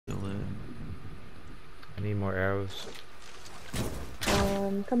Need more arrows.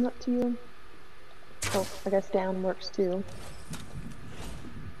 Coming up to you. Oh, I guess down works too.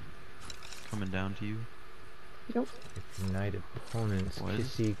 Coming down to you. Nope. Ignite opponents. Why is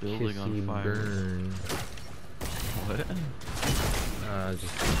Kissy, building on kissy, fire? burn. What?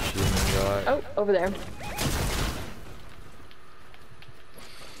 Just shooting shot. Oh, over there.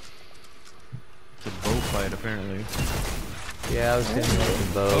 It's a bow fight, apparently. Yeah, I was hitting with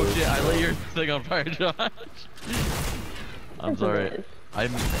the bow. Oh shit, I lit your thing on fire, Josh. I'm sorry. I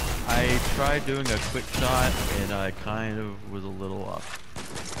tried doing a quick shot, and I kind of was a little off.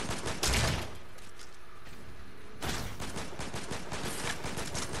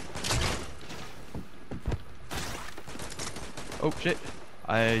 Oh shit!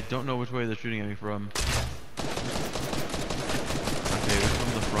 I don't know which way they're shooting at me from. Okay, it's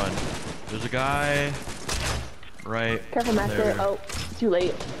from the front. There's a guy right Careful, Master. there. Oh, too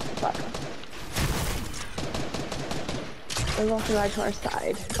late. Fuck. They're walking right to our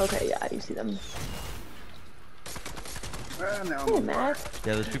side. Okay, yeah, you see them. Hey, Matt.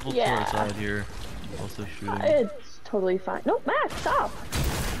 Yeah, there's people to our side here, also shooting. It's totally fine. No, Matt, stop.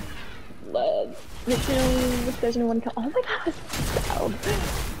 If there's no one. Oh my god, stop.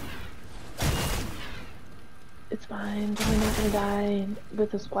 It's fine. We're not gonna die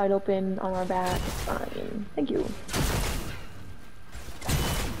with us wide open on our back. It's fine. Thank you.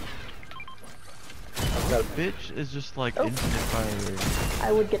 That bitch is just like infinite fire.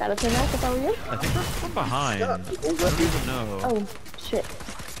 I would get out of here now if I were you. I think they're from behind. I don't even know. Oh, shit.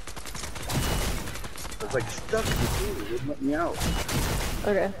 I was like stuck in the food. It wouldn't let me out.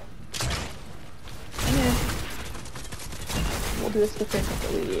 Okay. Yeah. We'll do this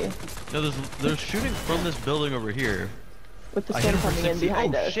differently. No, they're shooting from this building over here. With the I hit sun him for coming in 60.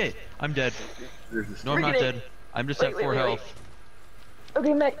 behind Oh us. shit, I'm dead. No, I'm not dead. I'm just at 4 health.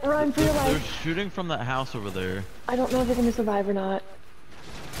 Okay, Mac, run for your They're life. shooting from that house over there. I don't know if you're gonna survive or not.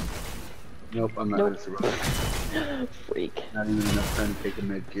 Nope, I'm not gonna survive. Freak. Not even enough time to take a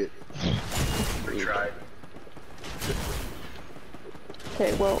med kit. I tried.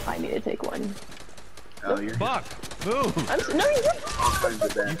 Okay, well, I need to take one. Oh, you're Fuck! Move! No, you didn't! all kinds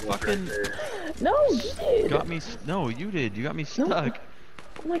of bad You luck fucking- right there. No, you did! Got me. No, you did. You got me stuck.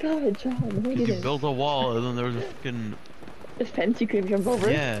 Oh my god, John, no, you You didn't. built a wall and then there was a fucking. A fence you couldn't jump over?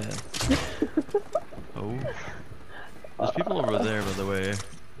 Yeah. Oh. There's people over there, by the way.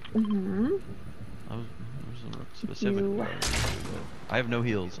 Mm-hmm. I was specific. I have no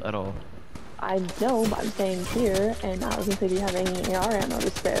heals at all. I know, but I'm saying here, and I was gonna say, do you have any AR ammo to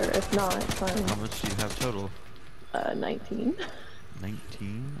spare? If not, it's fine. How much do you have total? 19.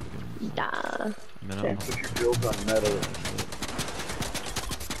 19? Yeah. Minimum. Put your builds on metal.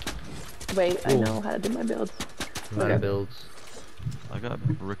 Wait, I know how to do my builds. My builds. I got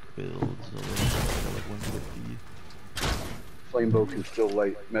brick builds. I got like 150. Flamebow can still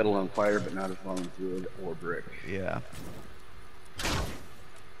light metal on fire, but not as long as wood or brick. Yeah.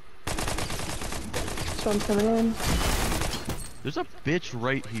 Storm's coming in. There's a bitch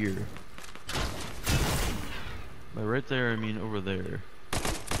right here. By right there, I mean over there.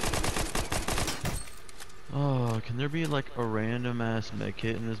 Oh, can there be like a random ass med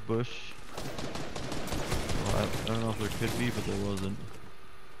kit in this bush? Well, I don't know if there could be, but there wasn't.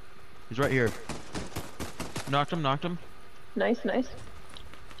 He's right here. Knocked him, knocked him. Nice, nice.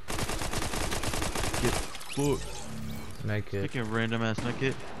 Get foot. Make it. Take a random ass med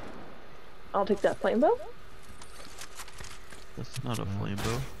kit. I'll take that flame bow. That's not a flame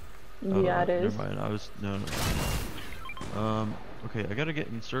bow. Yeah, it is. Never mind. I was no. Okay, I gotta get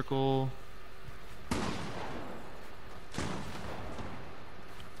in circle.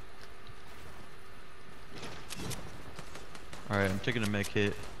 All right, I'm taking a med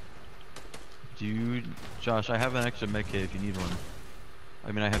kit. Do you, Josh? I have an extra med kit if you need one.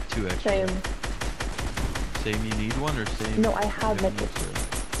 I mean, I have 2 extra. Same. Same. You need one or same? No, I have med kit.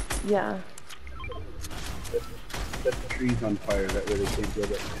 Yeah. Set the trees on fire, that way they can't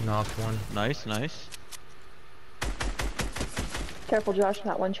get it. Knocked one. Nice, nice. Careful, Josh.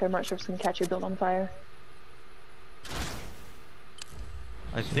 That one chair mark surface can catch your build on fire.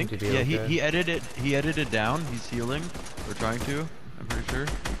 I think. to be Yeah, okay. he edited. He edited down. He's healing. We're trying to. I'm pretty sure.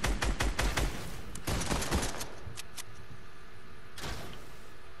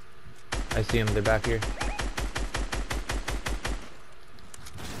 I see them. They're back here.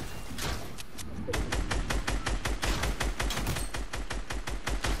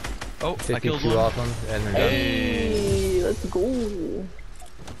 Oh, I killed 52 one. off them, and they're done. Hey, let's go.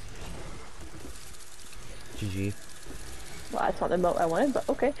 GG. Well, that's not the moat I wanted, but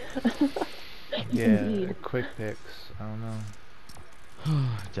okay. Yeah, Indeed. quick picks. I don't know.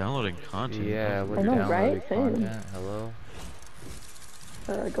 Downloading content. Yeah, with I know, downloaded right? Same. content. Hello.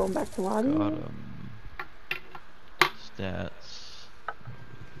 Going back to lobby. Got 'em. Stats.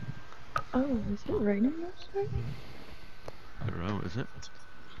 Oh, is it raining outside? I don't know, is it?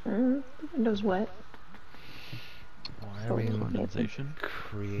 The window's wet. Why So are we in Condensation?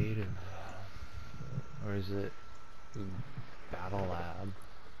 creative? Or is it Battle Lab?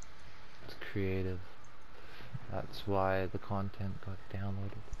 It's creative. That's why the content got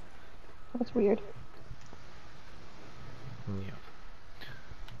downloaded. That's weird. Yeah.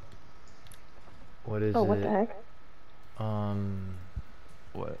 What is Oh, it? what the heck?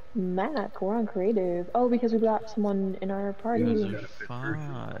 What? Mac, we're on creative. Oh, because we got someone in our party. There's 5.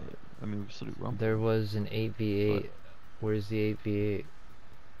 I mean, we still do Rumble. There was an 8v8. Where's the 8v8?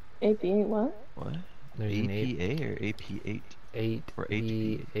 8v8, what? What? There's an APA or AP8? 8 Or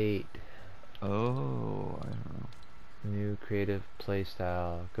HP? 8 Oh, I don't know. New creative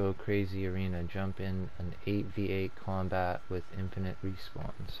playstyle. Go crazy arena. Jump in an 8v8 combat with infinite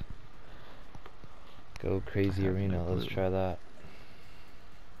respawns. Go crazy have arena. no Let's clue. try that.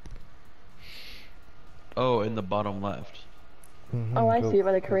 Oh, in the bottom left. Oh, I Go- see it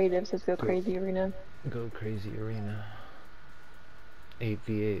by the creative. Says go go- crazy arena. Go crazy arena.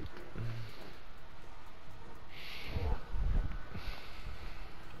 8v8.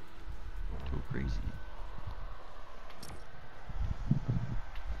 Go crazy.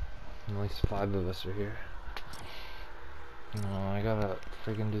 At least 5 of us are here. No, I gotta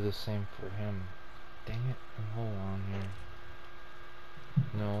friggin' do the same for him. Dang it. Hold on here.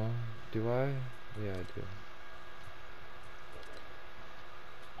 No. Do I? Yeah, I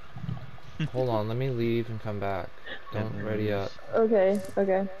do. Hold on, let me leave and come back. Don't And ready up. Okay,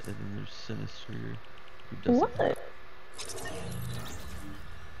 okay. And then there's Sinister. Who does What? it?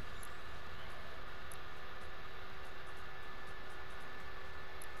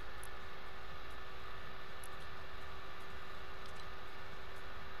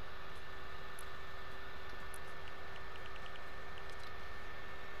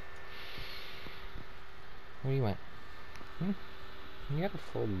 Where you went? You got a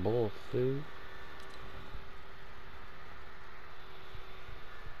full bowl of food?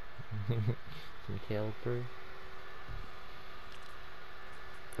 Some kale through?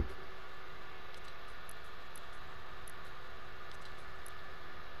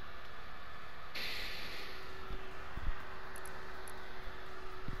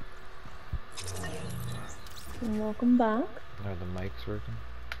 Welcome back. Are the mics working?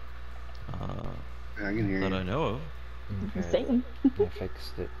 Yeah, I can hear That you. I know of. Okay. Same. I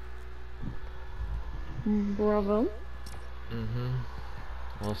fixed it. Bravo.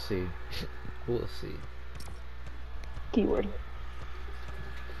 We'll see. We'll see. Keyword.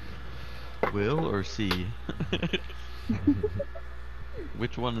 Will or C?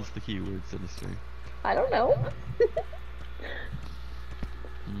 Which one is the keyword, Sinister? I don't know.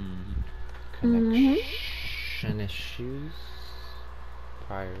 Connection issues?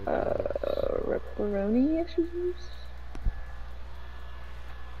 Prior to Ripperoni issues?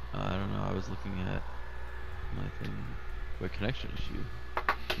 I don't know. I was looking at my thing. What connection issue?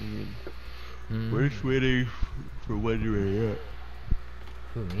 We're just waiting for when you're up.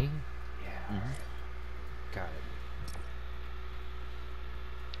 Who, me? Yeah. Got it.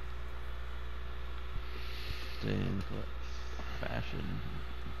 Stay in fashion.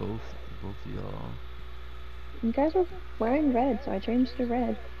 Both of y'all. You guys were wearing red, so I changed to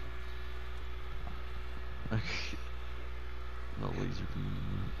red. No laser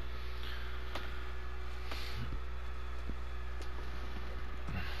beam.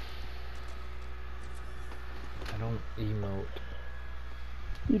 I don't emote.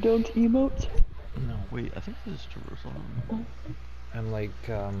 You don't emote? No. Wait, I think this is Jerusalem. I'm like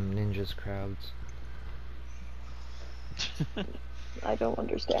ninjas crowds. I don't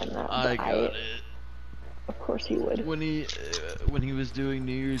understand that. I but got it. Of course he would. When he was doing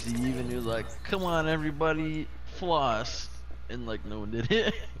New Year's Eve and he was like, "Come on, everybody, floss," and like no one did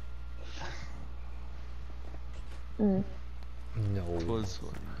it. Mm. No. Was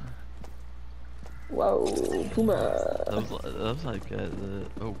Whoa, Puma. that was like the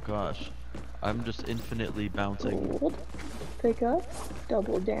oh gosh, I'm just infinitely bouncing. Hold. Pick up.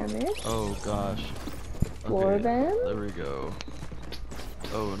 Double damage. Oh gosh. Floor band. There we go.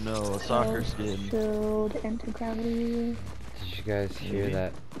 Oh no, a soccer skin. Shield, anti-gravity. Did you guys hear Maybe.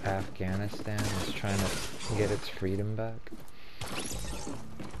 that Afghanistan is trying to get its freedom back?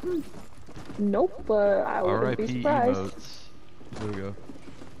 Nope, but I wouldn't be R.I.P. surprised. emotes. There we go.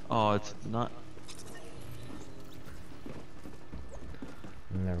 Oh, it's not.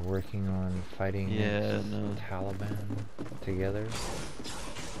 And they're working on fighting Yeah, against no. Taliban together.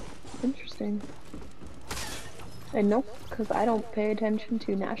 interesting. And nope, because I don't pay attention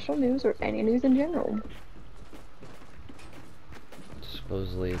to national news or any news in general.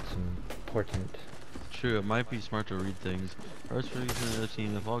 Supposedly it's important. True, it might be smart to read things. Guards for the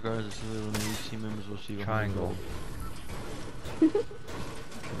team. If all guards are civilian eliminated, team members will receive a Triangle. Triangle.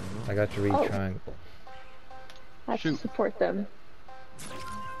 I got to read Oh. triangle. I have Shoot. to support them.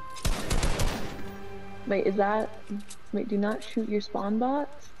 Wait, is that... Wait, do not shoot your spawn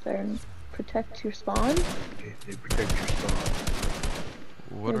bots. They're... Protect your spawn? They protect your spawn.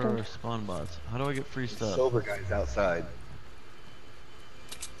 What They are don't. our spawn bots? How do I get free stuff? Silver guys outside.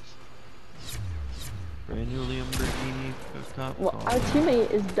 Brand new Lamborghini cop Well, car. our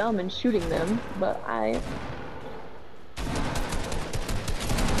teammate is dumb and shooting them, but I... Some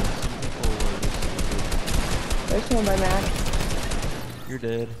people are just There's someone by Mac. stupid. You're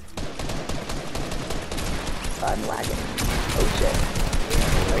dead. I'm lagging. Oh shit.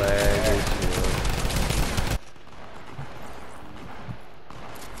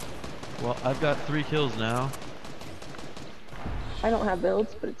 Well, I've got 3 kills now. I don't have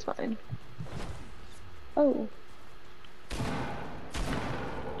builds, but it's fine. Oh. I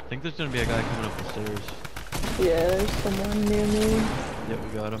think there's gonna be a guy coming up the stairs. Yeah, there's someone near me. Yep, we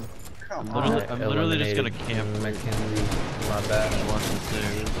got him. Come Literally- on. I'm literally just gonna Eliminated camp. Mackenzie, my bad. Watch the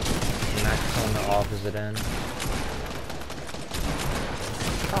stairs. Max on the opposite end.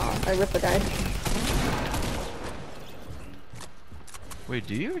 Oh, I ripped the guy. Wait,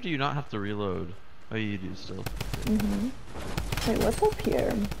 do you or do you not have to reload? Oh, you do still. Mm-hmm. Wait, what's up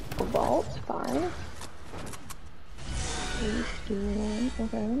here? A vault? 5? 3, 2, 1,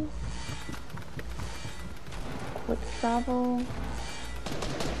 okay. Quick travel.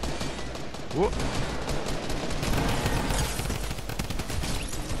 Whoop.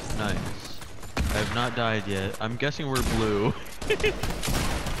 Nice. I have not died yet. I'm guessing we're blue.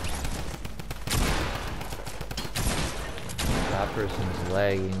 That person's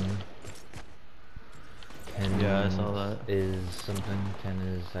lagging. 10 Yeah, I saw that. is something. 10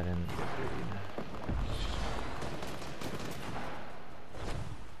 is I didn't read.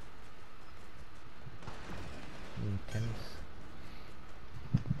 Tennis.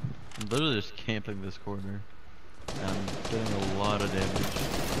 I'm literally just camping this corner. And I'm getting a lot of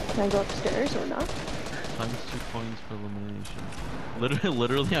damage. Can I go upstairs or not? Times 2 coins for elimination.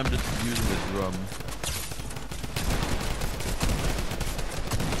 Literally, I'm just using this drum.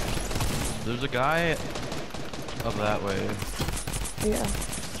 There's a guy up that way. Yeah.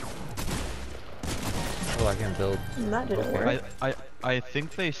 Oh, I can build. That didn't work. I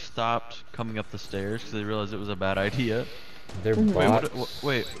think they stopped coming up the stairs because they realized it was a bad idea. Their Mhm. bots.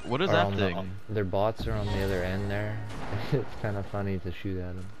 Wait, what is are that on thing? Their bots are on the other end there. It's kind of funny to shoot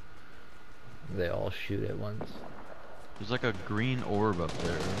at them. They all shoot at once. There's like a green orb up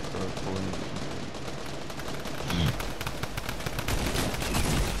there.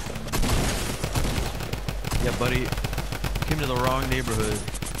 Yeah, buddy. You came to the wrong neighborhood.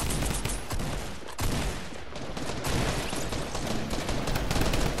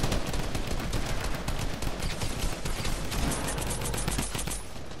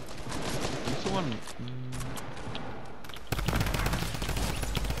 There's someone.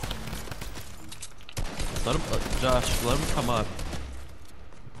 Let him, Josh. Let him come up.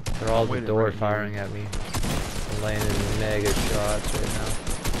 They're all I'm at the waiting door right here. firing at me. I'm landing mega shots right now.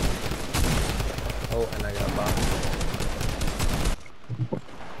 Oh, and I got bombed.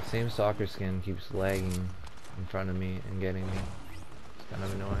 The same soccer skin keeps lagging in front of me and getting me. It's kind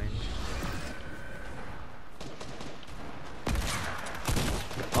of annoying.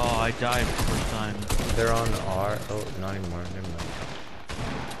 Oh, I died for the first time. They're on R. Oh, not anymore. Never mind.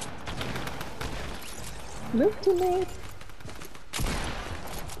 Move to me.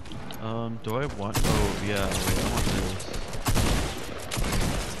 Do I want? Oh, yeah. Wait, I want this.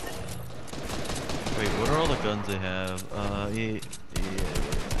 Wait, what are all the guns they have? Yeah.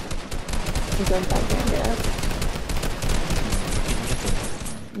 The guns I can get.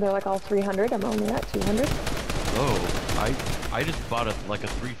 They're like all 300. I'm only at 200. Oh, I just bought a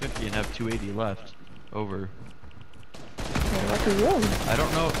 350 and have 280 left. Over. Well, lucky you. I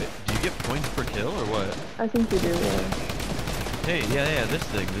don't know. Do you get points per kill or what? I think you do, yeah. Hey, yeah, this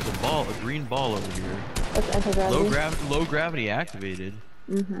thing. There's a green ball over here. That's anti-gravity. Low gravity activated.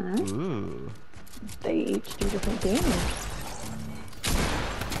 Mm-hmm. Ooh. They each do different things.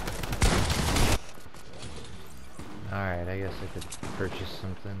 Alright, I guess I could purchase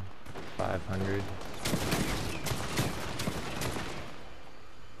something. 500.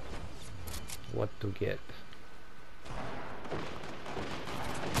 What to get?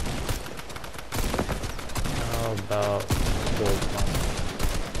 How about gold pump?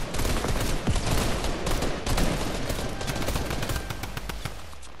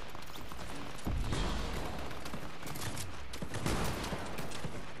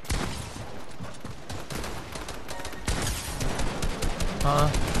 Huh?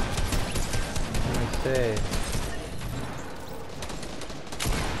 What did I say?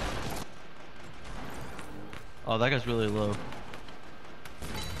 Oh, that guy's really low.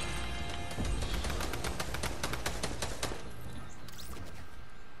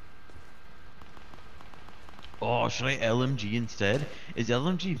 Oh, should I LMG instead? Is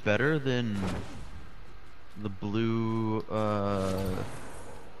LMG better than the blue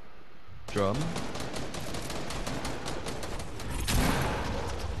drum?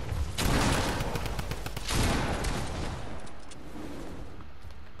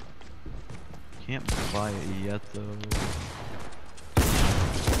 Can't buy it yet though.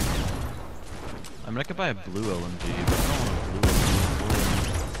 I mean, I could buy a blue LMG, but I don't want a blue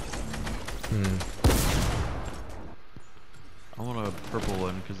LMG. I want a purple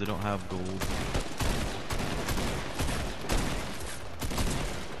one because they don't have gold.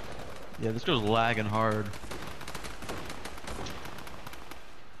 Yeah, this goes lagging hard.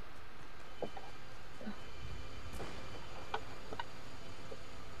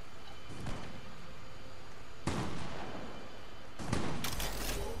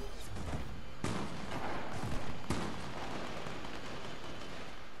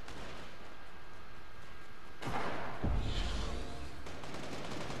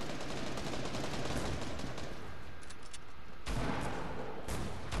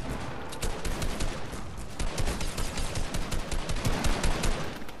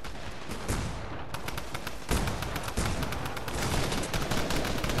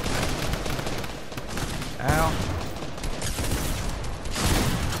 Ow.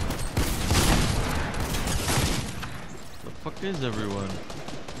 The fuck is everyone?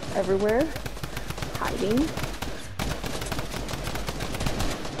 Everywhere. Hiding.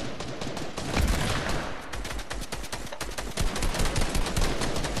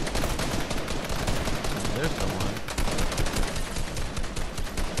 There's someone.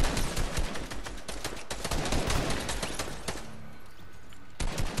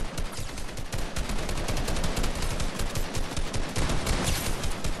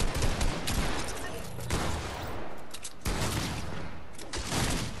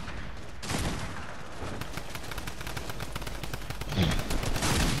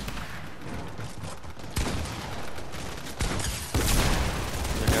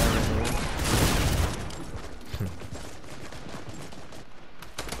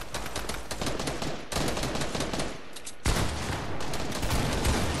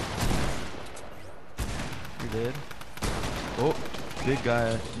 Dead. Oh, big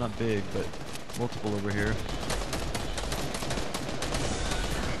guy, not big, but multiple over here.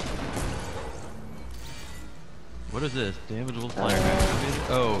 What is this? Damageable flyer activated?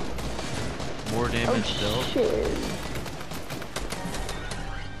 Oh, more damage still. Shit.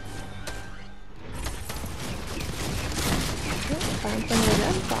 Find some of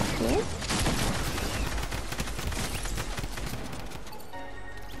them possibly.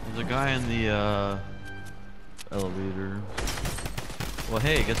 There's a guy in the elevator. Well,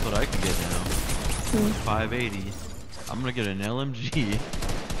 hey, guess what I can get now? 580. I'm gonna get an LMG.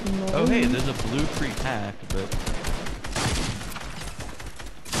 No. Oh, hey, there's a blue free pack, but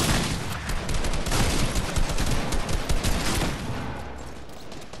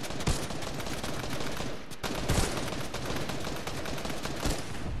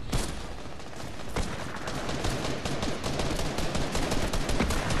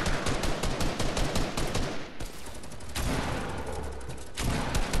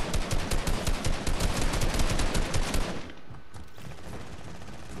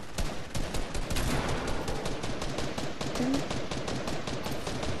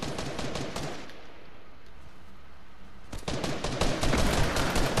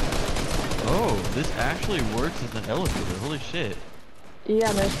this actually works as an elevator. Holy shit.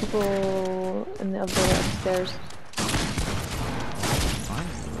 Yeah, there's people in the elevator upstairs. I'm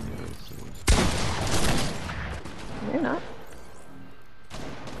in the upstairs. They're not.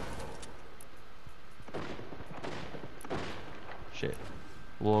 Shit.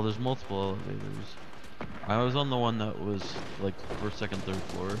 Well, there's multiple elevators. I was on the one that was like first, second, third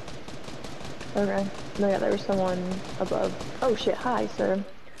floor. Okay. No, yeah, there was someone above. Oh shit, hi, sir.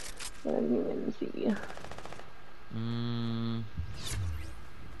 I didn't even see.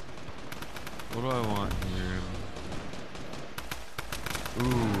 What do I want here?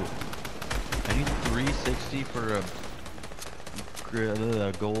 Ooh. I need 360 for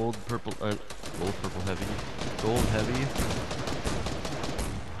a gold, purple, gold, purple heavy. Gold heavy.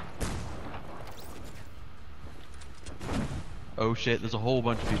 Oh shit, there's a whole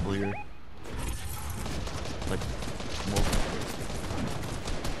bunch of people here. Like, multiple.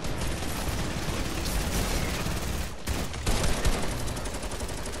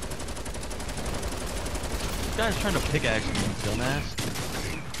 This guy's trying to pickaxe me, dumbass.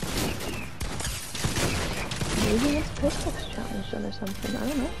 Maybe it's pickaxe challenge done or something. I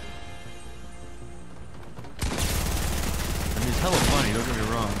don't know. I mean, it's hella funny, don't get me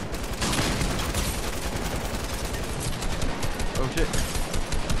wrong. Oh shit.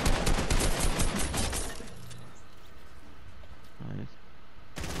 Nice.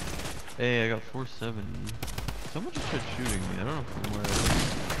 Hey, I got 470. Someone just tried shooting me. I don't know from where.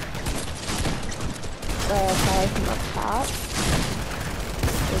 Probably from up top.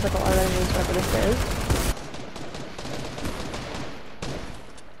 There's like a lot of enemies over the stairs.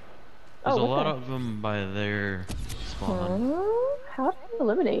 There's a what lot the- of them by their spawn. Huh? How did I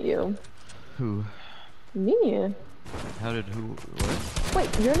eliminate you? Who? Me. How did who? What?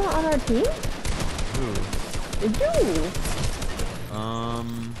 Wait, you're not on our team? Who? You!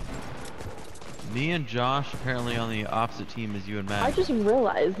 Me and Josh apparently on the opposite team as you and Matt. I just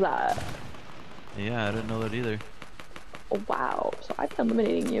realized that. Yeah, I didn't know that either. Oh, wow. So I've been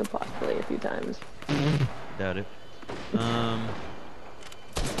eliminating you possibly a few times. Doubt it.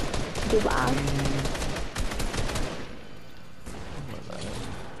 Goodbye.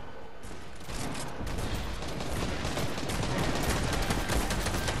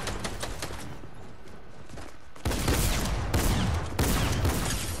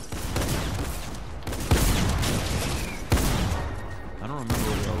 I don't remember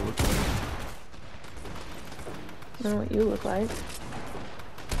what it all looked like. I don't know what you look like.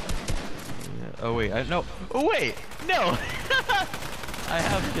 Yeah. Oh wait, no. Oh wait, no. I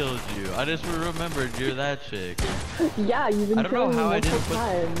have killed you. I just remembered you're that chick. Yeah, you've been I don't know killing me how I didn't multiple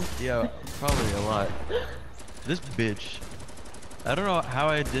put. times. Yeah, probably a lot. This bitch. I don't know how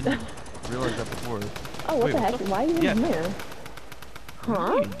I didn't realize that before. Oh, what Wait, the what heck? the Why are you yeah. in here?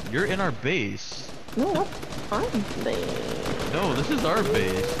 Huh? Wait, you're in our base. No, that's fine. No, this is our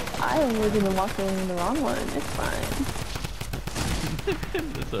base. I was even walking in the wrong one. It's fine.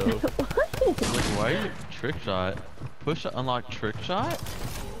 So, like, why are you trick shot? Push unlock trick shot?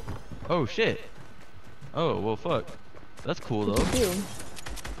 Oh shit. Oh well, fuck. That's cool though. What did you do?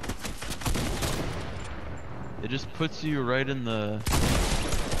 It just puts you right in the.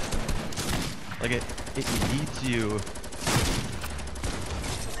 Like it eats you.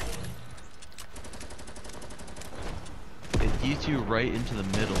 It eats you right into the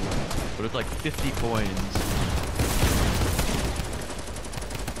middle, but it's like 50 coins.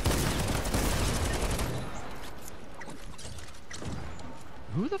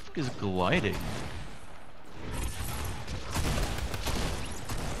 Who the fuck is gliding?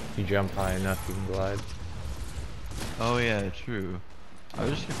 If you jump high enough, you can glide. Oh yeah, true. I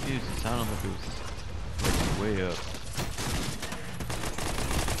was just confused. It sounded like it was like way up.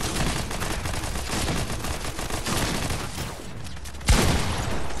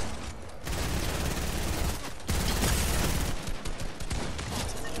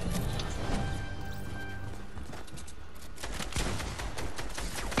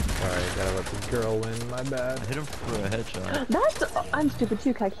 Sorry, gotta let the girl win, my bad. I hit him for a headshot. That's. I'm stupid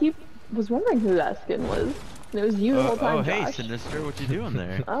too, 'cause I keep was wondering who that skin was. And it was you the whole time, Oh hey, Josh. Sinister, what you doing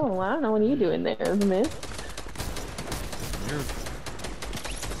there? Oh, I don't know what are you doing there, miss? You're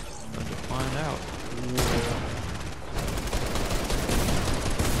about to find out.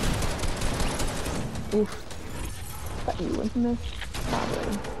 Oof. Thought you went from this?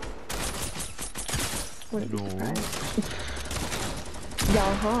 Probably. Wouldn't be No. surprised.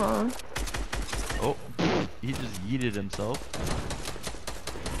 Yeah, huh? Oh, he just yeeted himself.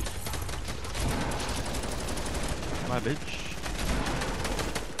 My bitch.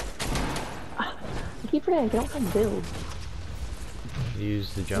 I keep forgetting I don't have build.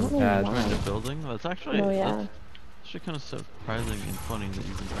 Use the jump don't know pad. why. Trying to building? That's actually Oh, yeah. that's actually kind of surprising and funny that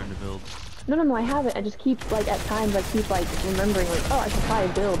you've been trying to build. No, I haven't. I just keep, like, at times I keep, like, remembering, like, oh, I should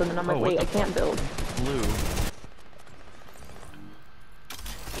probably build, and then I'm like, Oh, what wait, the I can't build. Blue.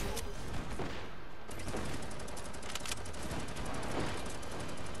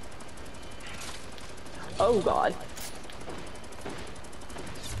 Oh, God.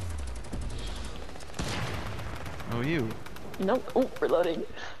 Oh, you. Nope. Oh, reloading.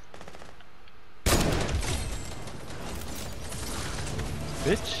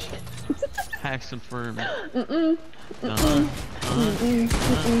 Bitch. Hacks confirmed. Mm-mm. Uh-huh. Mm-mm.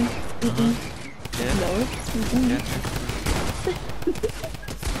 Mm-mm. Mm-mm. Yeah. No. Mm-mm. Yeah.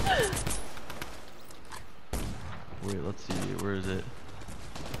 Wait, let's see. Where is it?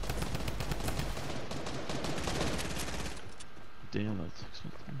 Damn, that's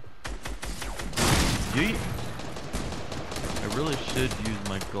expensive. Yeet. I really should use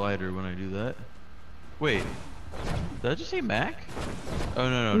my glider when I do that. Wait, did I just say Mac? Oh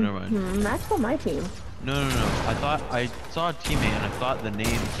no, never mind. Max on my team. No, no, no. I thought I saw a teammate and I thought the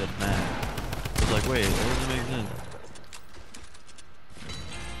name said Matt. I was like, wait, that doesn't make sense.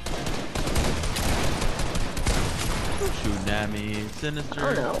 Don't shoot at me, Sinister.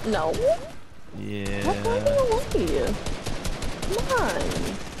 Oh no, no. Yeah. What's going away? Come on.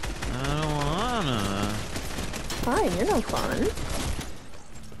 I don't wanna. Fine, you're no fun.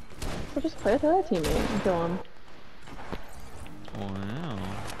 So just play with the other teammate and kill him. Wow.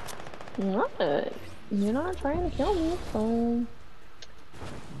 What? You're not trying to kill me, so...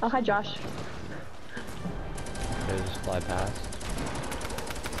 Oh, hi Josh. They just fly past.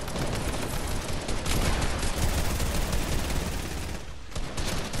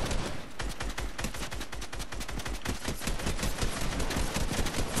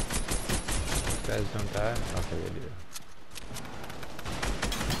 These guys don't die? Okay, they do.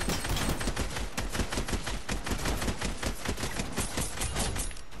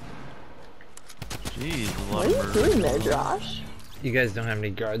 Jeez, a What lot are of you murder. doing there, Josh? You guys don't have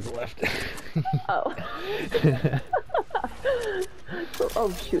any guards left. Oh.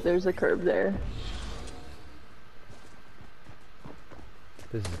 Oh shoot, there's a curb there.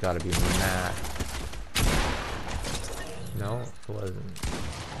 This has got to be Matt. No, it wasn't.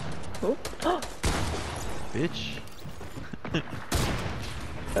 Oh. Bitch.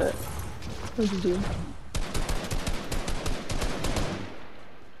 What'd you do?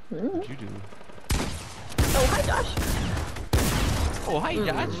 What'd you do? Oh, hi Josh! Oh, hi,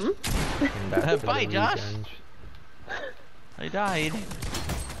 Josh. Came back for Bye, the Josh. revenge. I died.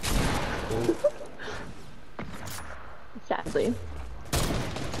 Sadly.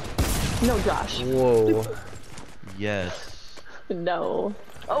 No, Josh. Whoa. Yes. No.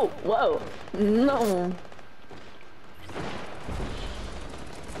 Oh, whoa. No.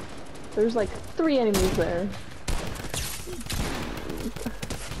 There's like 3 enemies there.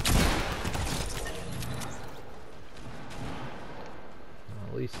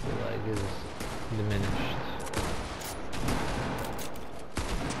 At least the leg is diminished.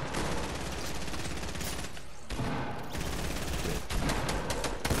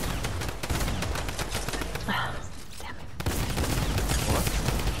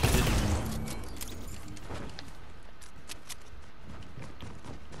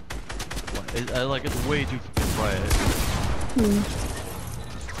 What? I like it's way too fucking quiet.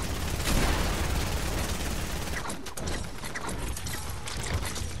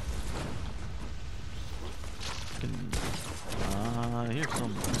 Here's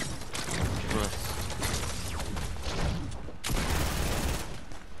some trust.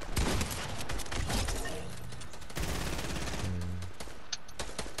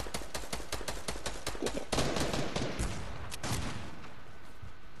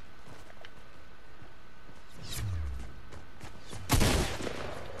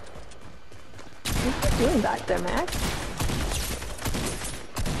 What are you doing back there, Max?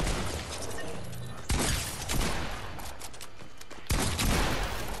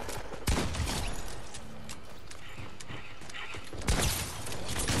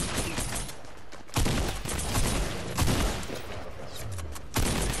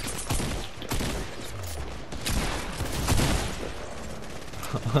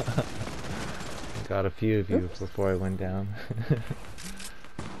 Got a few of you before I went down.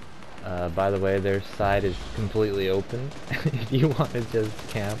 By the way, their side is completely open. If you want to just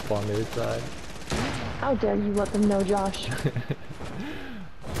camp on their side. How dare you let them know, Josh?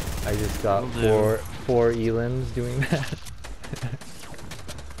 I just got Will do. four elims doing that.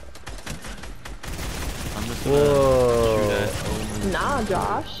 I'm just Whoa. gonna shoot at only. Nah,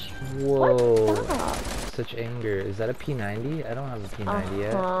 Josh. Whoa. What? Stop. Such anger. Is that a P90? I don't have a P90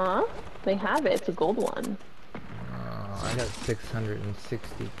 yet. They have it. It's a gold one. Oh, I got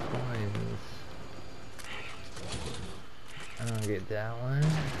 660 coins. I don't get that one.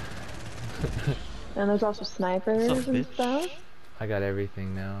 And there's also snipers What's up, and bitch? stuff. I got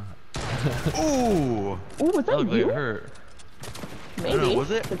everything now. Ooh! Ooh, was That that looked like you? it hurt. Maybe. don't know,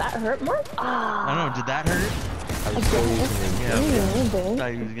 was it? Did that hurt more? Ah. I don't know, did that hurt? I was still using the Yeah, Yeah,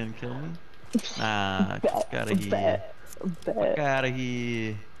 thought he was gonna kill me? Nah, fuck outta here. Bet. Fuck outta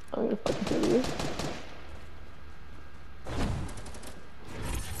here. I'm gonna fucking kill you.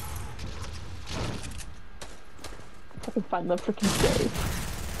 Fucking find the freaking safe.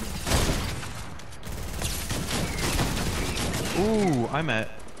 Ooh,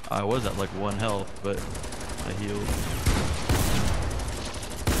 I was at like 1 health, but I healed.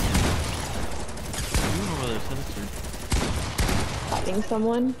 Ooh, over there, Sinister. Fighting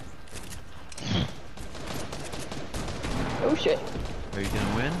someone. Oh shit. Are you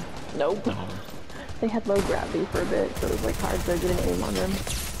gonna win? Nope. No. They had low gravity for a bit, so it was like hard to get an aim on them.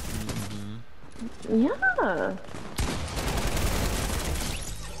 Yeah.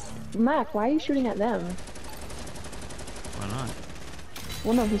 Mac, why are you shooting at them? Why not?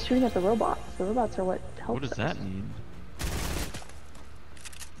 Well, no, he's shooting at the robots. The robots are what helps What does us. that mean?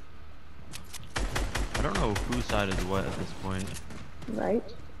 I don't know whose side is what at this point. Right?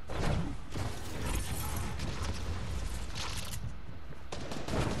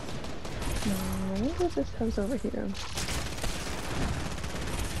 I wonder if this comes over here.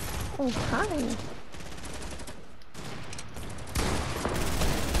 Oh, hi.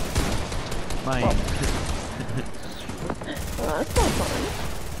 Mine. Well, that's not fun.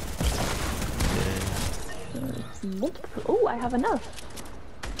 Oh, I have enough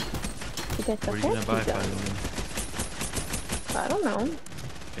to get the What are you gonna buy, fancy by gun. the way? I don't know.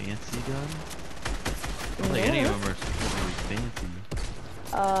 Fancy gun? I don't think any of them are supposed to be fancy.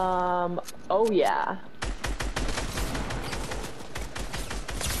 Oh yeah.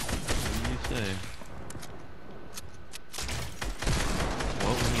 What do you say?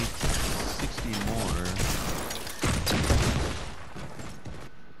 Well, we need 60 more.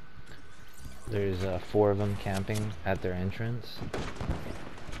 There's 4 of them camping at their entrance.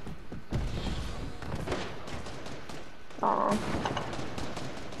 Aw.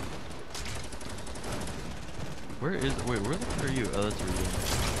 Where is? Wait, where the fuck are you? Oh, that's where you are.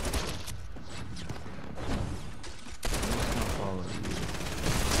 I'm just gonna follow you.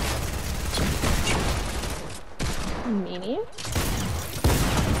 Meanie?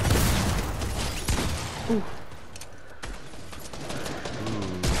 Ooh.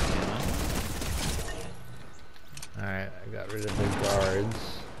 Ooh, yeah. Alright, I got rid of the guards.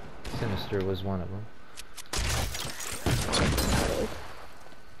 Sinister was one of them.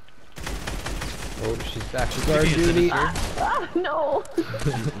 Oh, she's back to guard Give me a duty. Sinister. Ah, no.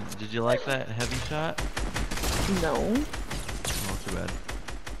 Did you like that heavy shot? No. Oh, too bad.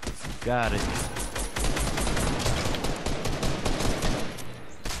 Got it.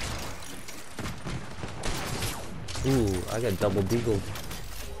 Ooh, I got double deagled.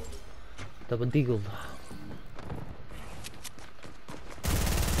 Double deagled.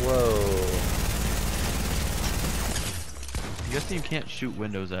 Whoa. You guys think you can't shoot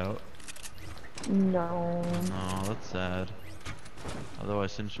windows out? No. Oh, that's sad.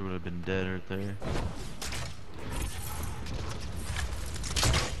 Otherwise, Sinister would have been dead right there.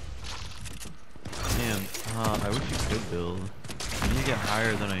 Man, I wish you could build. I need to get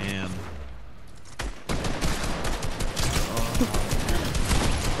higher than I am.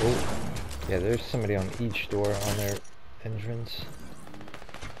 Oh. Yeah, there's somebody on each door on their entrance.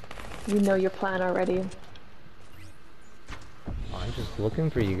 You know your plan already. I'm just looking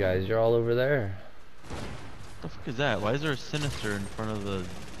for you guys. You're all over there. What the fuck is that? Why is there a Sinister in front of the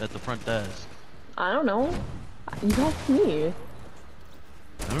at the front desk? I don't know. You asked me.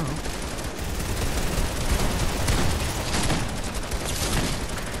 I don't know.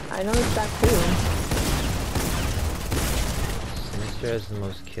 I noticed that too. Sinister has the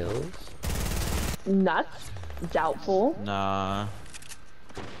most kills? Nuts. Doubtful. Nah.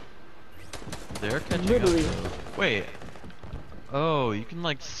 They're catching Literally. up though. Wait. Oh, you can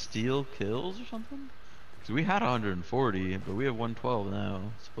like steal kills or something? Cause we had 140, but we have 112 now,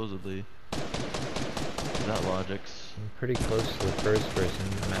 supposedly. That logic's. I'm pretty close to the first person.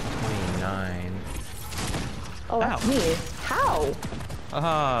 I'm at 29. Oh, that's Ow. me. How?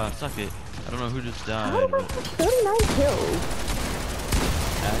 Haha, suck it. I don't know who just How died, do I but have 39 kills?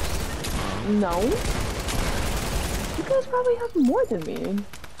 X. No. You guys probably have more than me.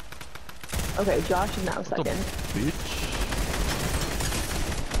 Okay, Josh is now What the second. bitch?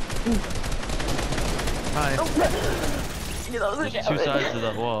 Hi. Oh, you know, There's two sides to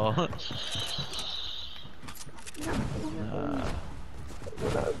that wall.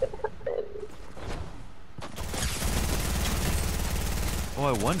 Oh,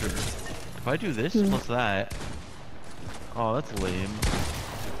 I wonder. If I do this plus that. Oh, that's lame.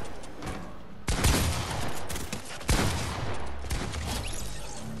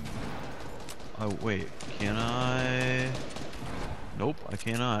 Oh, wait. Can I? Nope, I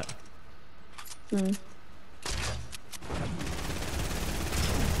cannot. Hmm.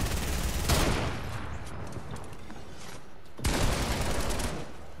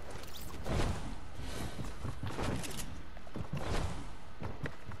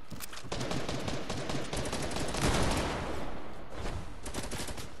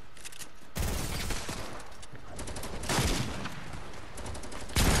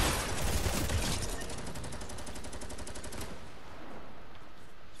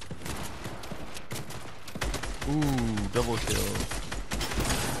 Ooh, double kill.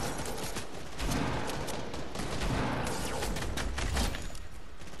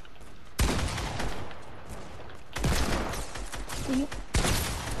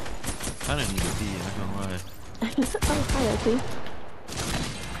 kinda need a B, not gonna lie. Oh, hi, Leslie.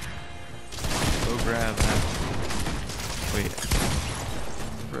 Go grab after. Wait.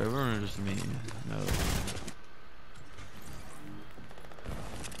 For everyone or just me? No.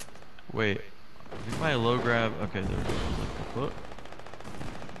 Wait. I think my low grab. Okay, there it goes. Like the foot.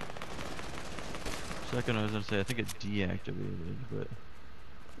 Second, I was gonna say I think it deactivated, but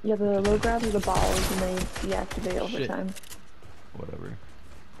Yeah, the low grabs are the balls and they deactivate over Shit. time. whatever.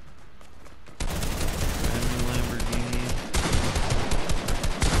 Brand new Lamborghini.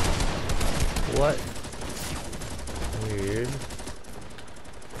 What? Weird.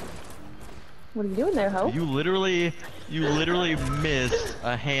 What are you doing there, ho? You literally missed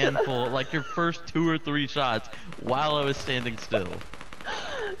a handful, like your first 2 or 3 shots while I was standing still.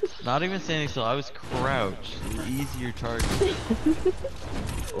 Not even standing still, I was crouched. Easier target.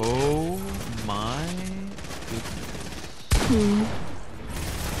 Oh my goodness.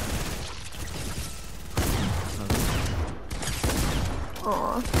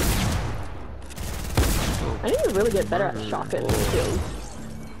 Aw. I need to really get better at shotgun kills.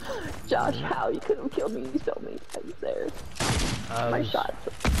 Josh, how? You could have killed me so many times there. I My was shots.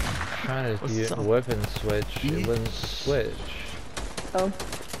 trying to What's get up? a weapon switch. It wasn't the switch. Oh.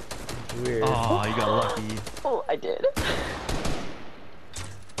 Weird. Oh, you got lucky. Oh, I did.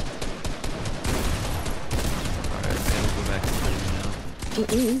 Alright, I gotta go back to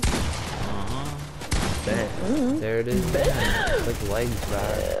the now. Bet. There it is. Again. Like legs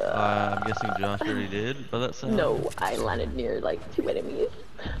back. I'm guessing Josh already did by that sound. No, I landed near like 2 enemies.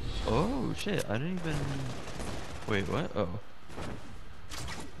 Oh shit, I didn't even. Wait, what? Oh.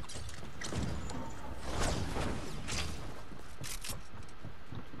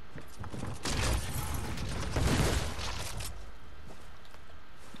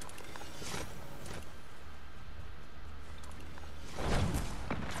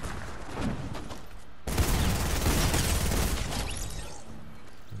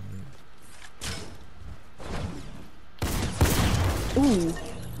 Ooh,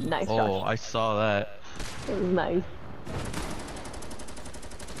 nice, Oh, Josh. I saw that. It was nice.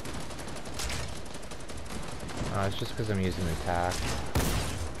 It's just because I'm using attack.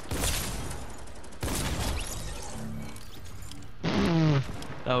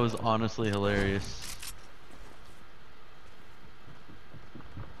 That was honestly hilarious.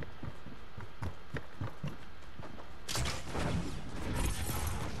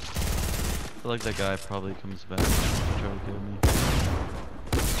 I feel like that guy probably comes back to try to kill me.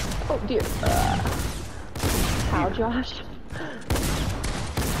 Oh dear. How, Josh?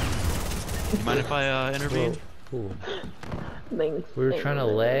 You mind if I intervene? Cool. Thanks. We were trying to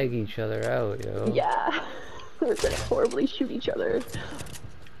thanks. lag each other out, yo. Yeah. We were trying to horribly shoot each other.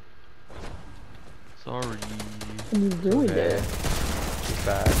 Sorry. And you ruined Okay. it. Too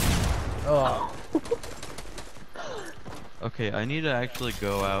bad. Oh. Okay, I need to actually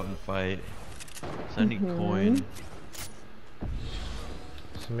go out and fight. So I need coin.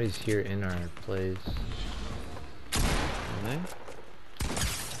 Somebody's here in our place. Are they?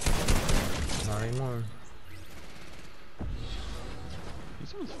 Not anymore. I think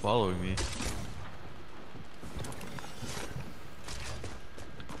someone's following me.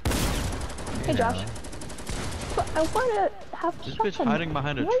 Hey, Josh. But I want to have This shotgun. bitch hiding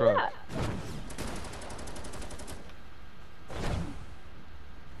behind a Where you truck. at?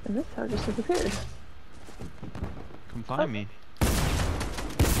 And this car just disappeared. Come find me.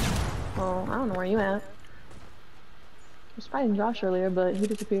 Well, I don't know where you at. I was fighting Josh earlier, but he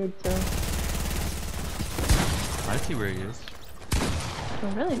disappeared, so I see where he is. I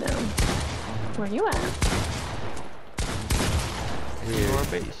don't really know. Where you at? To our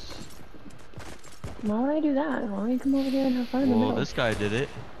base. Why would I do that? Why don't you come over here and have fun in the Well, middle? this guy did it.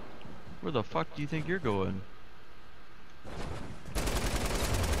 Where the fuck do you think you're going?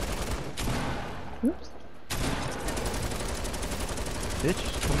 Oops.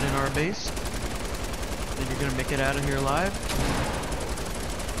 Bitch, coming in our base? Think you're gonna make it out of here alive?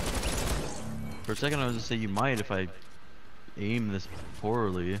 For a second I was gonna say you might if I aim this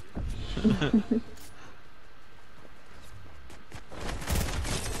poorly.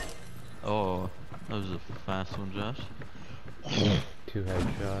 Oh, that was a fast one, Josh. 2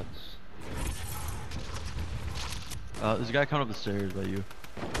 headshots. There's a guy coming up the stairs by you.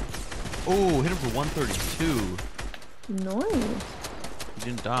 Oh, hit him for 132. Nice. He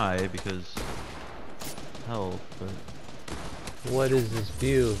didn't die because health, but What is this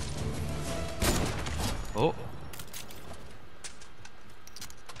view? oh,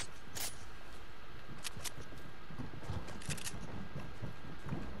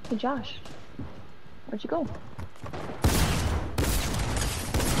 Hey, Josh. Where'd you go?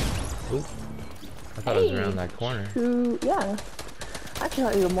 Oop. I thought it was around that corner. Yeah. I actually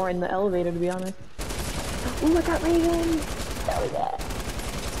thought you were more in the elevator, to be honest. Ooh, I got Raven! Hell yeah.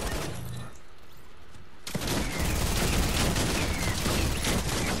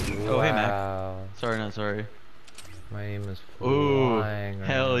 Oh, hey, Mac. Wow. Sorry, not sorry. My aim is Ooh, flying. Right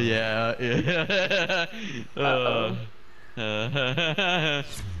hell now. yeah. Yeah. Uh-oh.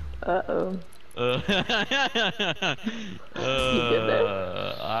 Uh-oh. You good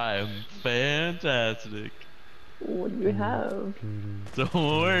there? I'm fantastic. What do you have? Don't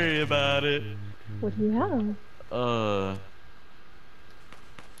worry about it. What do you have?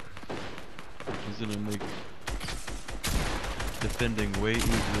 He's gonna make defending way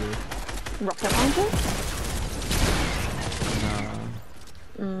easier. Rocket launcher?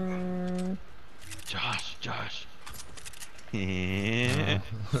 Nah. Josh. Do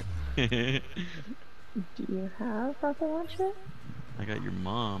you have rocket launcher? I got your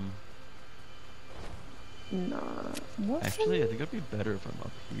mom. Nah. What? Actually, I think it'd be better if I'm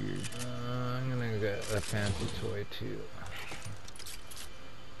up here. I'm gonna get a fancy toy too.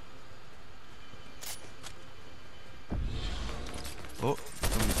 Oh,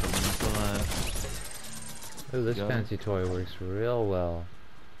 somebody's coming up for that. Oh, this Got it. fancy toy works real well.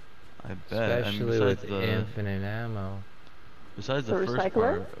 I bet. Especially with infinite ammo. Besides The the first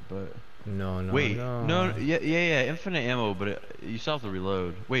recycler? part, but No, wait, no. no, yeah, infinite ammo, but you still have to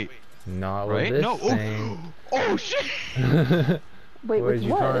reload. Wait, Not right? with No, this thing. oh shit! Wait, What with did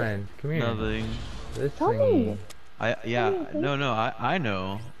you what? find? Come here. Nothing. This Tell thingy. me. Yeah, Tell me. no, I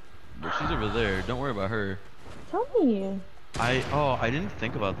know, but she's over there. Don't worry about her. Tell me. I didn't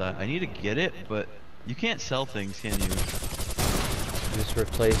think about that. I need to get it, but you can't sell things, can you? Just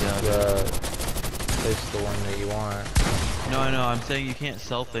replace the one that you want. No, I know. I'm saying you can't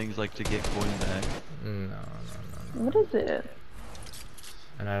sell things like to get coin back. No. What is it?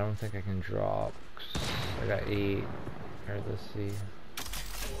 And I don't think I can drop. 'Cause I got 8. Here, let's see.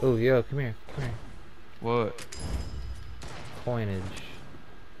 Oh, yo, come here. What? Coinage.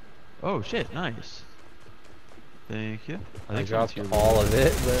 Oh shit! Nice. Thank you. I think dropped someone's here. all of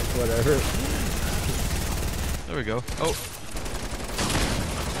it, but whatever. There we go. Oh,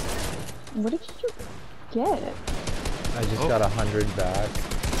 What did you get? I just Oh. got 100 back.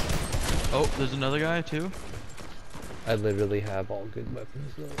 oh, there's another guy too. I literally have all good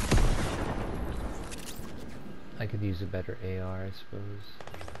weapons though. I could use a better AR, I suppose.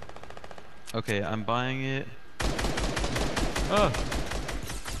 Okay, I'm buying it. Oh,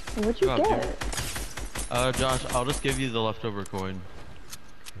 What'd you Good job, get? Josh, I'll just give you the leftover coin.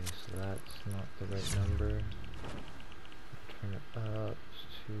 Okay, so that's not the right number. Turn it up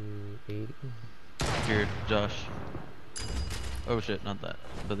to 80. Here, Josh. Oh shit, not that.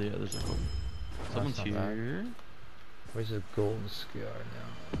 But yeah, there's a coin. Someone's not bad. here. Where's the golden scar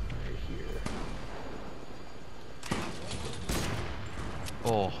now? Right here.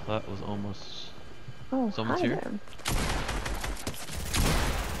 Oh, that was almost. Oh, Someone's hi here? there.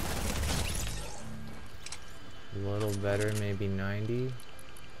 A little better, maybe 90.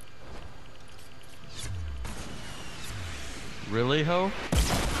 Really, ho?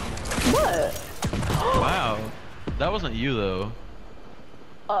 What? Wow. That wasn't you though.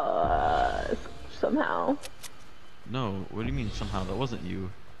 Somehow. No, what do you mean somehow? That wasn't you.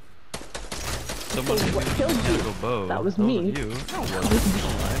 Someone So hit me what with a killed you? mechanical bow. That was wasn't me. you. No, it That wasn't. was me.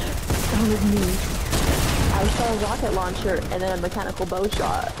 That was me. I saw a rocket launcher and then a mechanical bow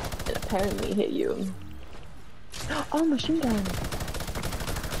shot. It apparently hit you. Oh, machine gun.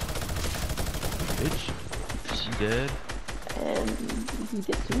 Bitch. You dead? And you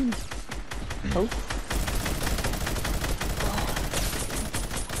get too. Oh.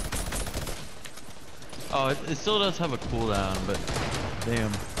 Oh, it still does have a cooldown, but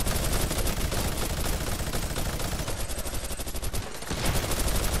damn.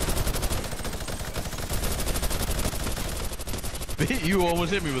 You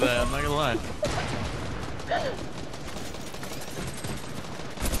almost hit me with that, I'm not gonna lie.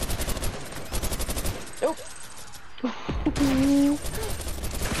 Nope.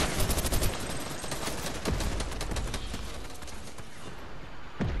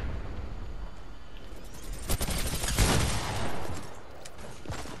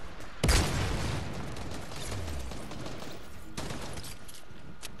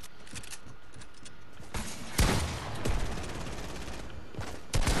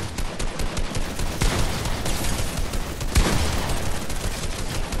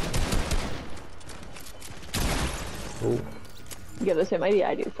 Oh, You get the same idea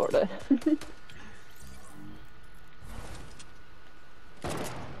I do, sorta.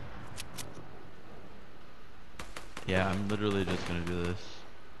 Yeah, I'm literally just gonna do this.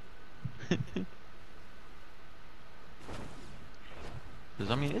 Because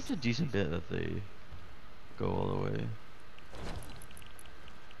I mean, it's a decent bit that they go all the way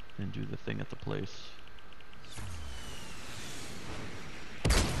and do the thing at the place.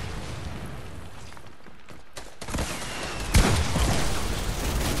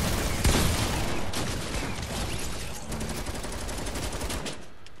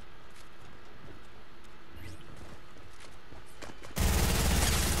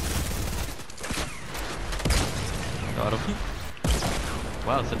 Got him.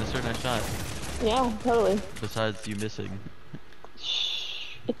 Wow, Sinister, nice shot. Yeah, totally. Besides you missing.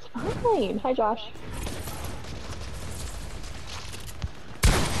 Shh, it's fine. Hi, Josh.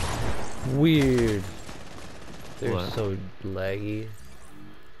 Weird. They're What? so laggy.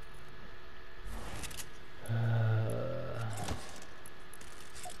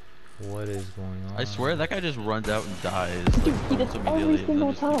 What is going on? I swear that guy just runs out and dies. Dude, Like, he does almost every immediately, single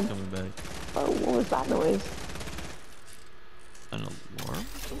and then just keeps time. coming back. Oh, what was that noise? An alarm?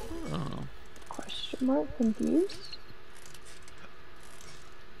 I don't know. Question mark? Confused?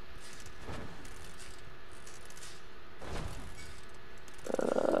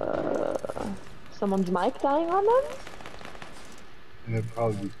 Someone's mic dying on them? And it'd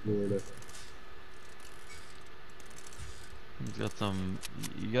probably be Florida. He's got some.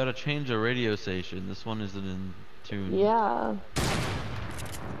 You gotta change a radio station. This one isn't in tune. Yeah.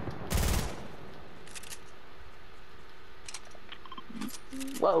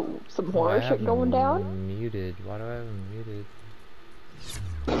 Whoa, some Oh, horror I shit have going down? him muted. Why do I have him muted?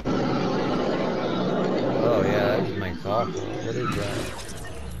 Oh yeah, that mic's awful. What is that?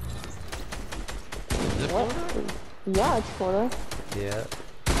 Is it What? Florida? Yeah, it's Florida. Yeah.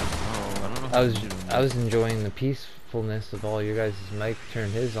 Oh, I don't know. I how was to do I was enjoying the peacefulness of all your guys' mic.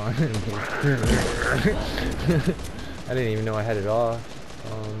 Turned his on. And I didn't even know I had it off.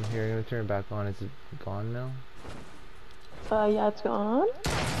 Here, I'm gonna turn it back on. Is it gone now? Yeah, it's gone.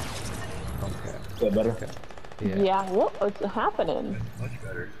 Okay. Is that better? Okay. Yeah. Yeah, what's happening? Much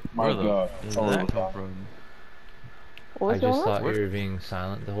better. Where My the God. did Oh, that come from? What I was just going thought on? you were being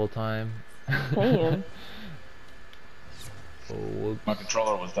silent the whole time. Damn. Oh, whoops. My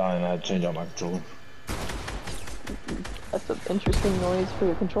controller was dying, I had to change out my controller. That's an interesting noise for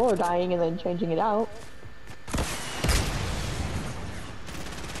your controller dying and then changing it out.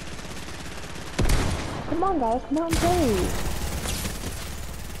 Come on, guys, come out and play.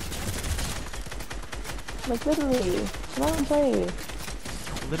 Like, literally. Come out and play.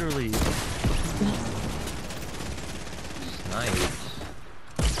 Literally. Nice.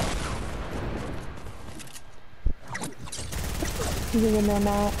 You in there,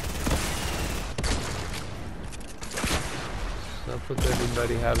 Matt? What's up with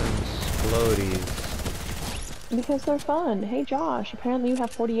everybody having explodies? Because they're fun. Hey, Josh, apparently you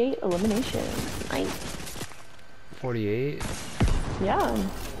have 48 eliminations. Nice. 48? Yeah,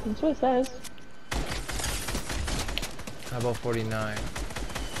 that's what it says. How about 49?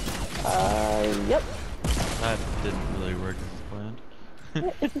 Yep. That didn't really work as planned.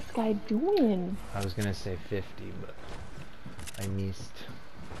 What is this guy doing? I was gonna say 50, but I missed.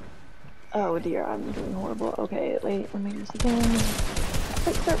 Oh dear, I'm doing horrible. Okay, wait, let me do this again.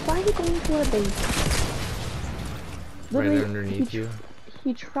 Wait, sir, why are you going to our base? Right Literally, underneath you.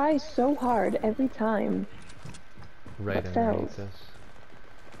 He tries so hard every time. Right But underneath fails. us.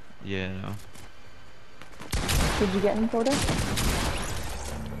 Yeah, no. Did you get him, Florida?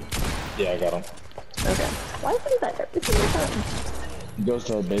 Yeah, I got him. Okay. Why is he that every single time? He goes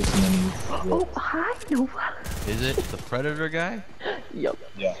to our base and then he... Oh, hi, Nova. Is it the Predator guy? Yup.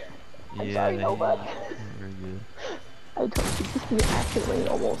 Yeah. I'm Yeah, sorry, he- Nova. very good. I told you just you accidentally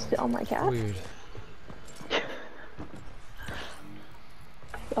almost hit on my cat. Weird.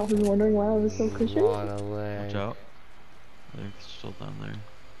 Y'all been wondering why I was so A cushy? lot of Watch lag. out. They're still down there.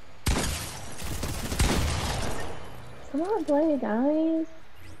 Come on, play, guys.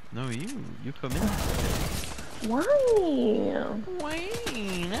 No, you come in. Why?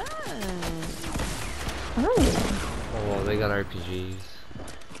 Wayne. Fine. Oh, well, they got RPGs.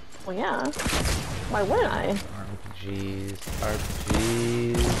 Well, yeah. Why wouldn't I? RPGs.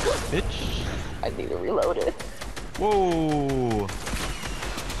 RPGs. Bitch. I need to reload it. Whoa.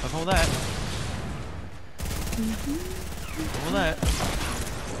 Hold that. Hold that.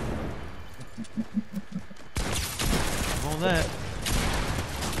 Hold that.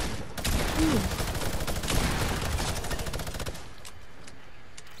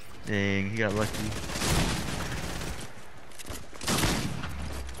 Dang, he got lucky.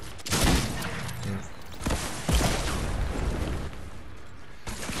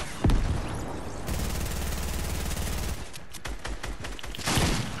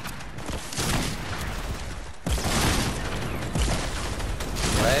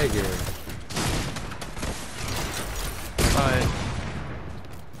 dagger. Bye.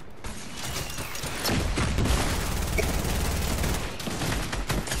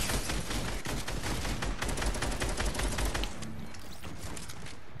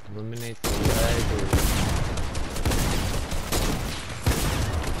 Eliminate the dagger.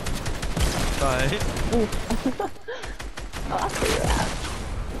 Bye. Oh, that's where you're at.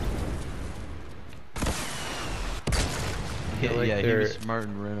 I feel like Yeah, he they're was smart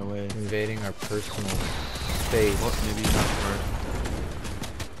and ran away. invading our personal space. Well, maybe he's not smart.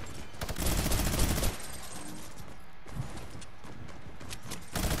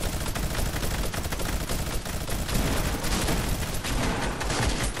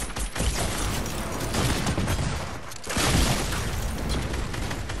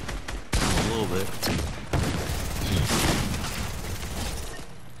 A little bit.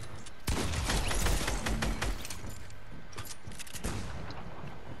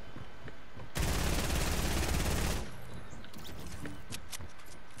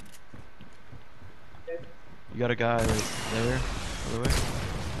 You got a guy there, by the way,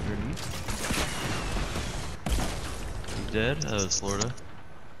 underneath. He's dead? That was Florida.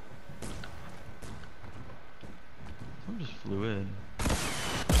 Someone just flew in.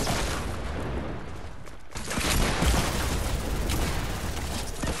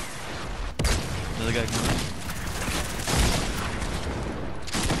 Another guy coming.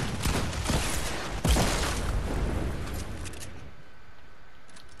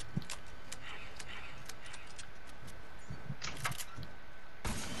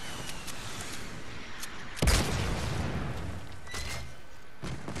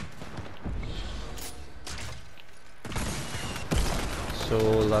 So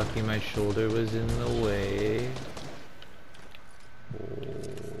lucky my shoulder was in the way.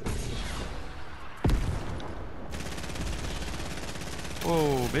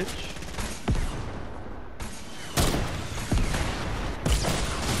 Whoa, bitch.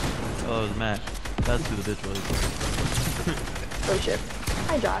 Oh, it was Matt. That's who the bitch was. Oh shit.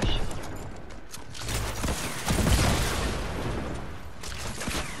 Hi, Josh.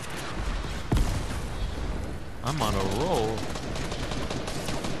 I'm on a roll.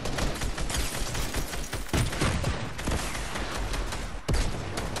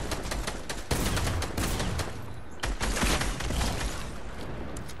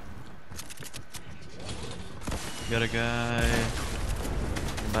 Got a guy.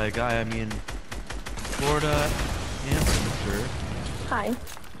 And by a guy, I mean Florida and Spencer. Hi.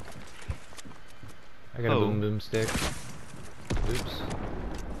 I got a Oh. boom boom stick. Oops.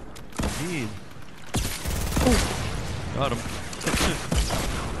 Indeed. Got him.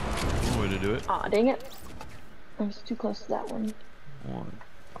 One way to do it. Aw, dang it. I was too close to that one. One.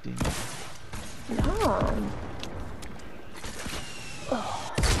 Ding. Yum.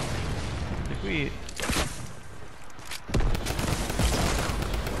 I think we.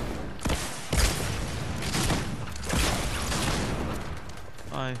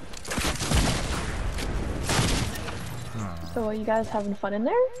 Bye. So are you guys having fun in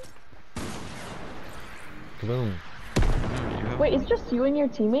there? Kaboom. Wait, is it just you and your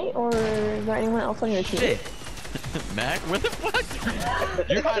teammate, or is there anyone else on your team? Shit. Mac, where the fuck?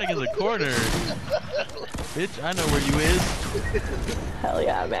 You're hiding in the corner. Bitch, I know where you is. Hell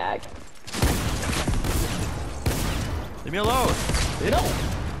yeah, Mac. Leave me alone. Bitch.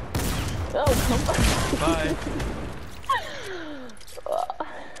 Oh, come on. Bye.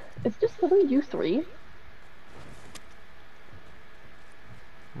 It's just literally you three.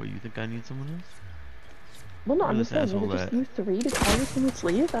 What, you think I need someone else? Well, no, Where I'm this just saying, is asshole it just at? you three to call your team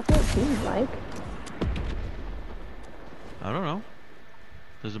sleeve? That's what it seems like. I don't know.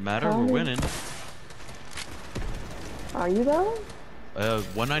 Does it matter? Tell We're me. winning. Are you though?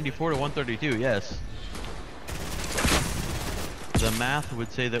 194 to 132, yes. The math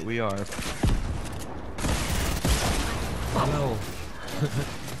would say that we are. No.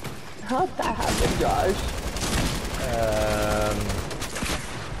 How'd that happen, Josh?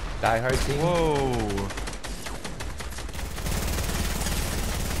 Die Hard team. Whoa.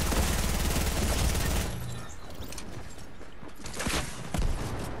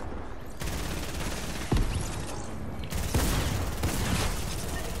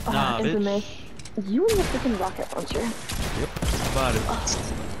 Nah, Infamous. bitch. You and the freaking rocket launcher. Yep, about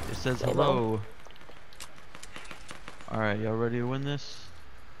it. It says They hello. Alright, y'all ready to win this?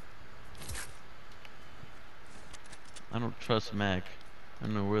 I don't trust Mac. I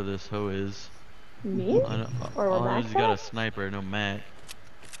don't know where this hoe is. Me? I know, Or all I know Mac is he's got a at? sniper, no Mac.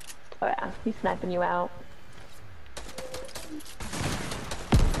 Oh yeah, he's sniping you out.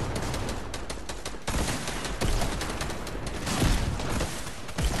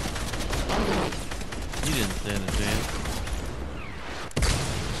 You didn't stand a chance.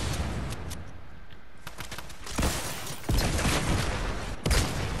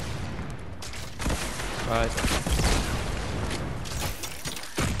 Alright.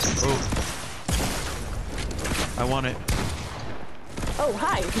 Oh. I want it. Oh,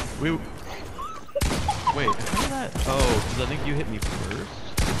 hi. We. Wait, how did that? Oh, because I think you hit me first.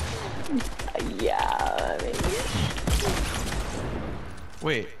 Yeah, maybe.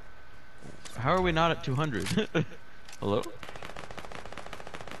 Wait. How are we not at 200? Hello?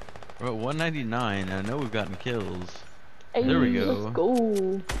 We're at 199, and I know we've gotten kills. Hey, There we go. Let's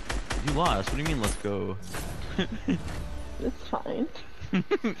go. You lost. What do you mean, let's go? It's fine.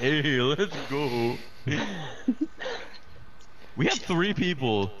 Hey, let's go. We have 3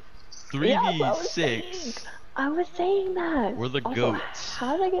 people. Yeah, I was 3v6. I was saying that. We're the Also, goats.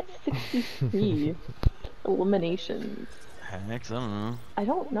 how did I get 63 eliminations? Hex, I don't know. I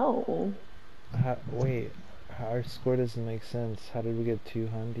don't know. Wait, our score doesn't make sense. How did we get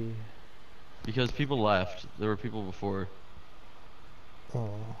 200? Because people left. There were people before.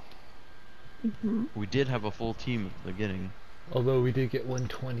 Oh. We did have a full team at the beginning. Although we did get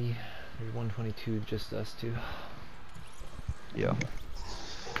 120 or 122, just us two. Yeah.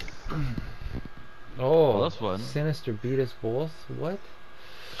 Oh, Well, that's fun. Sinister beat us both. What?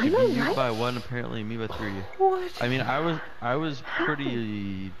 I She know, beat you right? by 1, apparently me by 3. What? I mean, I was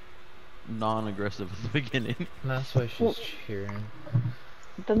pretty non-aggressive at the beginning. That's why she's Well- cheering.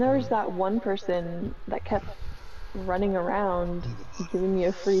 Then there was that one person that kept running around giving me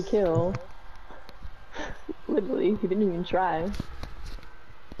a free kill. Literally, he didn't even try.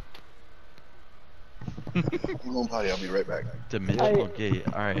 I'm going potty. I'll be right back. Dimensional gate.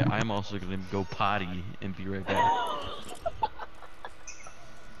 Alright, I'm also gonna go potty and be right back.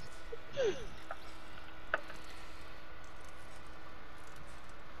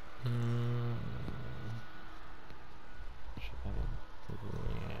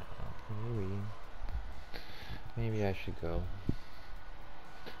 Maybe I should go.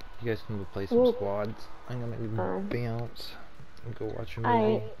 You guys can go play some Well, squads. I'm gonna bounce and go watch a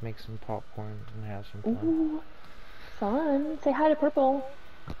movie, I- make some popcorn, and have some fun. Ooh, fun. Say hi to Purple.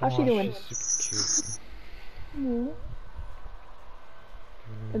 How's she doing? She's super Mm. cute.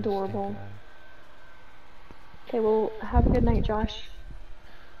 Adorable. Stink eye. Okay, well, have a good night, Josh.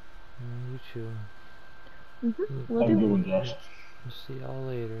 You too. Will Have a good do. one, Josh. We'll see y'all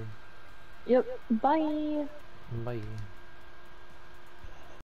later. Yep. Bye. Bye.